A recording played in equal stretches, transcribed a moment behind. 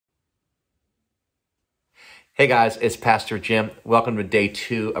Hey guys, it's Pastor Jim. Welcome to day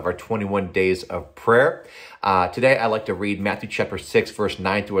 2 of our 21 days of prayer. Today I'd like to read Matthew chapter 6, verse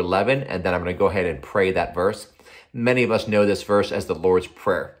 9 through 11, and then I'm going to go ahead and pray that verse. Many of us know this verse as the Lord's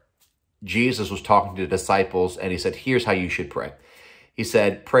Prayer. Jesus was talking to the disciples and he said, here's how you should pray. He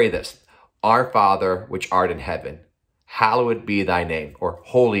said, pray this, Our Father, which art in heaven, hallowed be thy name, or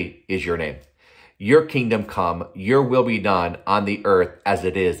holy is your name. Your kingdom come, your will be done on the earth as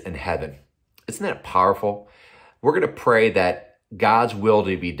it is in heaven. Isn't that powerful? We're going to pray that God's will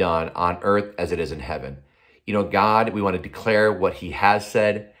to be done on earth as it is in heaven. You know, God, we want to declare what he has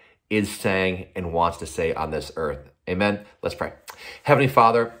said, is saying, and wants to say on this earth. Amen. Let's pray. Heavenly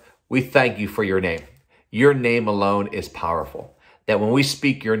Father, we thank you for your name. Your name alone is powerful. That when we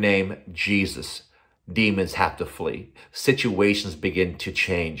speak your name, Jesus, demons have to flee. Situations begin to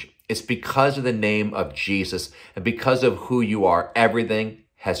change. It's because of the name of Jesus and because of who you are, everything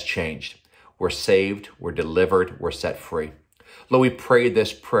has changed. We're saved, we're delivered, we're set free. Lord, we pray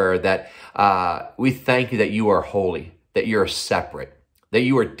this prayer that we thank you that you are holy, that you're separate, that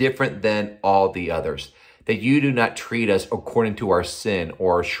you are different than all the others, that you do not treat us according to our sin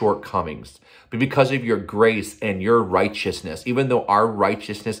or our shortcomings, but because of your grace and your righteousness, even though our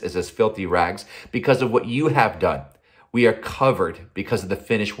righteousness is as filthy rags, because of what you have done, we are covered because of the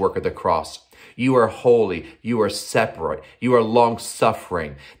finished work of the cross. You are holy. You are separate. You are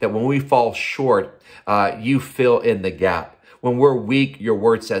long-suffering. That when we fall short, you fill in the gap. When we're weak, your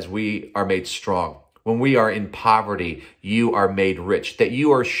word says we are made strong. When we are in poverty, you are made rich. That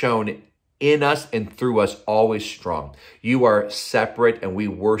you are shown in us and through us always strong. You are separate and we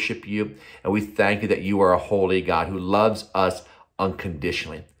worship you. And we thank you that you are a holy God who loves us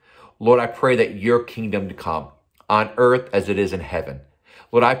unconditionally. Lord, I pray that your kingdom to come on earth as it is in heaven.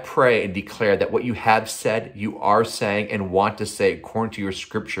 Lord, I pray and declare that what you have said, you are saying and want to say according to your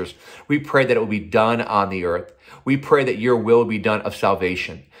scriptures. We pray that it will be done on the earth. We pray that your will be done of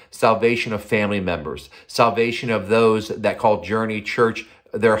salvation, salvation of family members, salvation of those that call Journey Church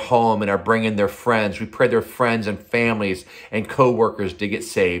their home and are bringing their friends. We pray their friends and families and co-workers to get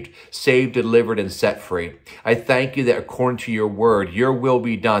saved, delivered, and set free. I thank you that according to your word, your will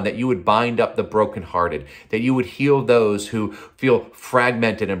be done, that you would bind up the brokenhearted, that you would heal those who feel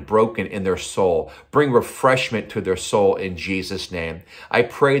fragmented and broken in their soul, bring refreshment to their soul in Jesus' name. I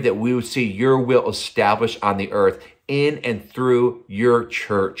pray that we would see your will established on the earth in and through your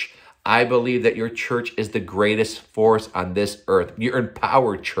church. I believe that your church is the greatest force on this earth. Your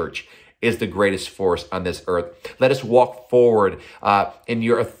empowered church is the greatest force on this earth. Let us walk forward in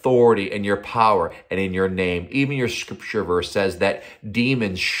your authority and your power and in your name. Even your scripture verse says that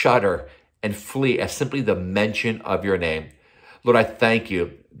demons shudder and flee at simply the mention of your name. Lord, I thank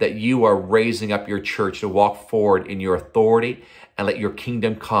you that you are raising up your church to walk forward in your authority and let your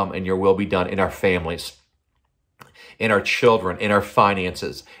kingdom come and your will be done in our families, in our children, in our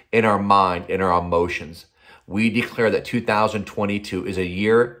finances, in our mind, in our emotions. We declare that 2022 is a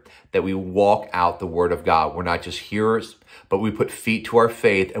year that we walk out the word of God. We're not just hearers, but we put feet to our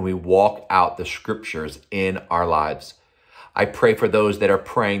faith and we walk out the scriptures in our lives. I pray for those that are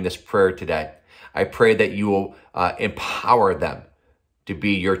praying this prayer today. I pray that you will empower them to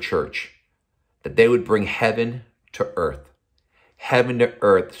be your church, that they would bring heaven to earth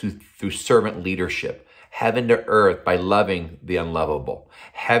through servant leadership, heaven to earth by loving the unlovable,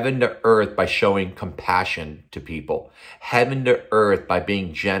 heaven to earth by showing compassion to people, heaven to earth by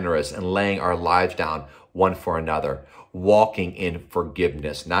being generous and laying our lives down one for another, walking in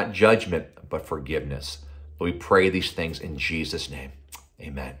forgiveness, not judgment, but forgiveness. We pray these things in Jesus' name.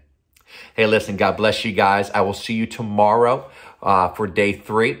 Amen. Hey, listen, God bless you guys. I will see you tomorrow for day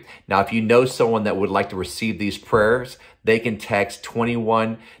 3. Now, if you know someone that would like to receive these prayers, they can text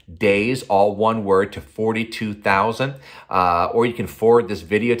 21 days, all one word, to 42,000. Or you can forward this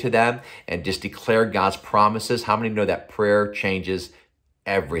video to them and just declare God's promises. How many know that prayer changes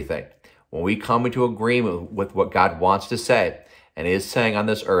everything? When we come into agreement with what God wants to say and is saying on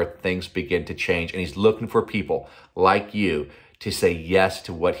this earth, things begin to change. And he's looking for people like you to say yes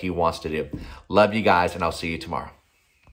to what he wants to do. Love you guys, and I'll see you tomorrow.